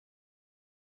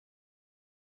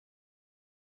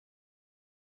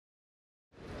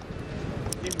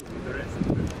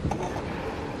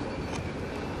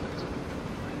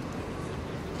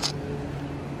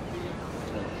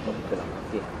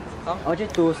I want you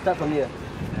to start from here.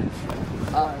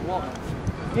 Walk.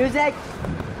 Music!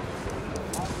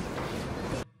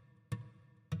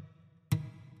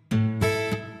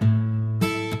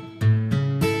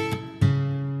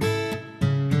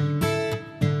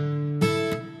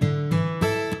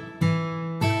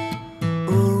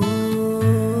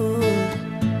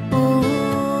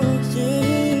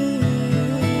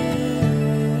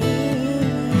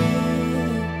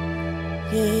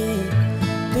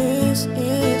 This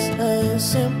is a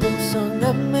simple song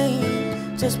I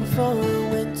made just before we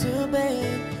went to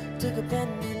bed. Took a pen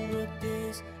and wrote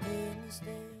this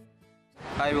instead.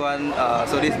 Hi everyone,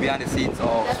 so this is behind the scenes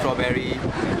of Strawberry.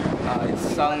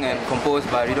 It's sung and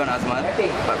composed by Ridhwan Azman,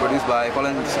 but produced by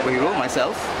Fallen Superhero,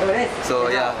 myself. So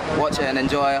yeah, watch and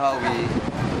enjoy how we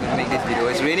make this video.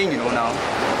 It's raining, you know, now.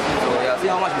 So yeah, see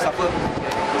how much we suffer.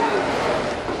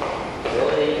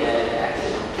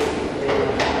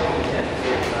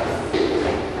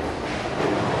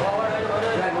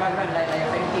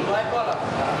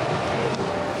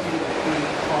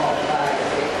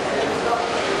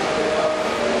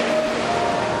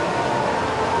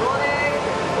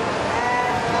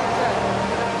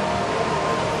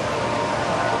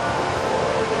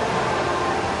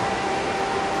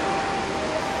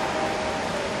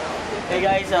 Hey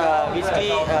guys,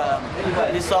 basically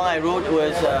this song I wrote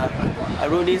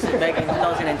this back in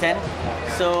 2010.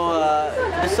 So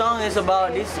the song is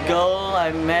about this girl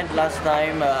I met last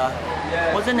time.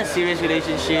 Wasn't a serious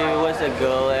relationship. It was a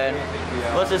girl and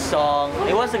it was a song.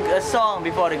 It was a song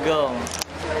before the girl.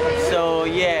 So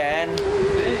yeah, and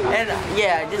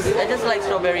yeah, I just like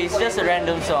Strawberry. It's just a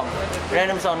random song,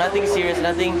 nothing serious,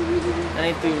 nothing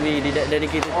to be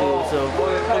dedicated to. So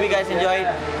hope you guys enjoy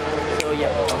it. So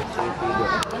yeah.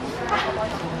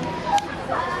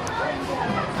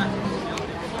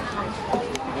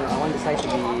 I want the size to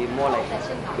be more like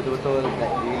betul-betul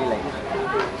like really like.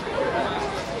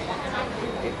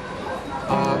 Okay.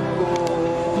 Aku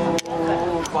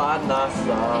panas.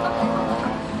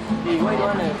 Why do you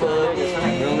wanna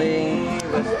Rolling.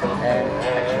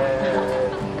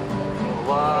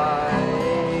 Why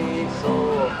so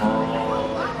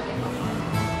hard?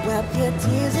 Wipe your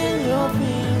tears in your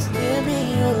face, baby,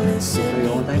 you're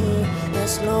listening to me.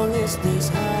 As long as this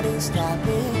heart is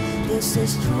stopping, this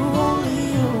is true,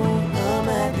 only you are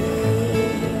my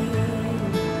babe.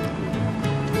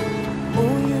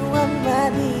 Oh, you are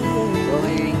my babe.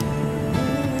 Rolling.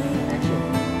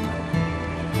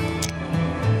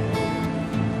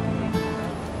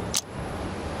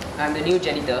 I'm the new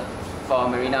janitor for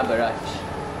Marina Barrage.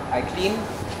 I clean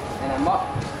and I mop.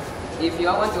 If you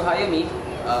all want to hire me,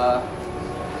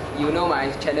 you know my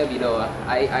channel below.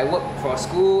 I work for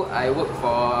school, I work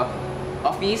for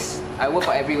office, I work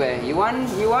for everywhere. You want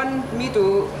me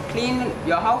to clean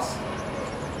your house?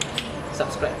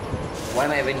 Subscribe. Why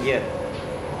am I even here?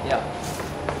 Yeah.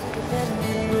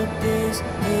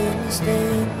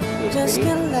 Just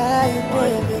can't lie,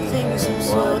 everything's some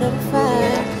sort of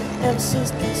fine. Ever since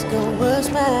this girl was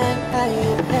mine, I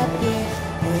am happy.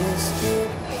 Yes,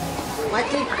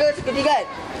 Makcik ke seketiga?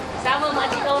 Sama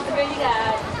makcik kau juga juga.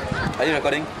 Are you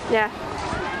recording? Yeah.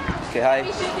 Okay, hi.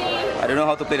 I don't know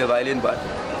how to play the violin, but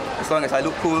as long as I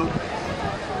look cool,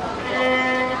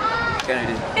 can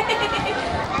already.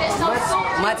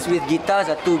 Mats with guitars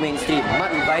are too mainstream.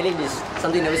 Mat with violin is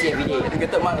something you never see every day.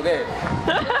 Educated man, okay?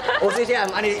 Oh, so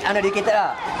I'm uneducated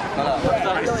lah. No lah.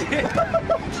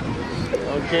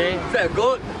 Okay. Is that a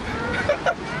goat?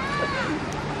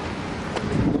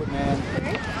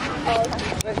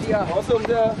 Awesome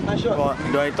there. Nice shot.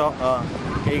 Do I talk?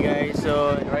 Okay guys,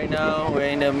 so right now we're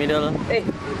in the middle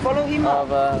Follow him of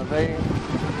very,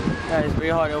 yeah, it's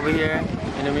very hot over here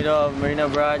in the middle of Marina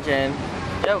Barrage, and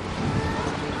yep,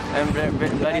 I'm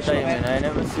bloody tired, man. I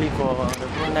never sleep for the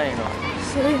full night, you know.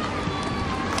 Serius?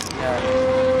 Yeah.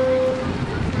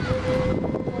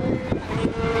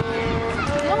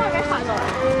 Kau makan hot tak?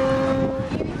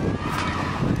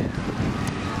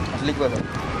 Asli kau tu.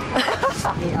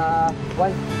 Okay,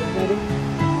 one, ready?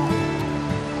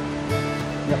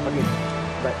 Yeah, okay.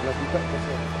 But let's be quick.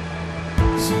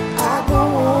 I go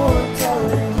on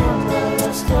telling you my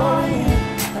love story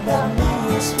about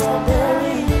me and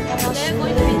Strawberry. How she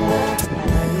made that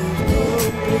naive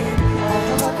baby. I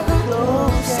come up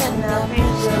close and I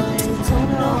pretend to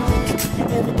know.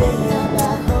 Every day I'm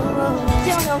by her road,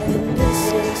 and this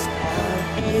is how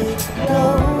it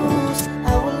goes.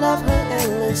 I will love her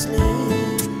endlessly.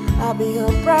 I'll be her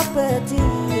property.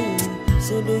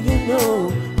 So do you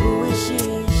know who is she?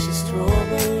 She's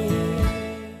Strawberry.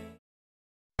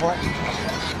 What?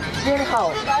 Then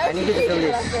how? I need you to film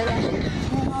this.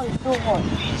 How it's so hot.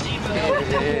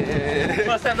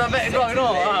 Must have the background, you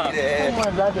know.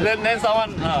 Then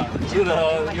someone do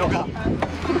the yoga.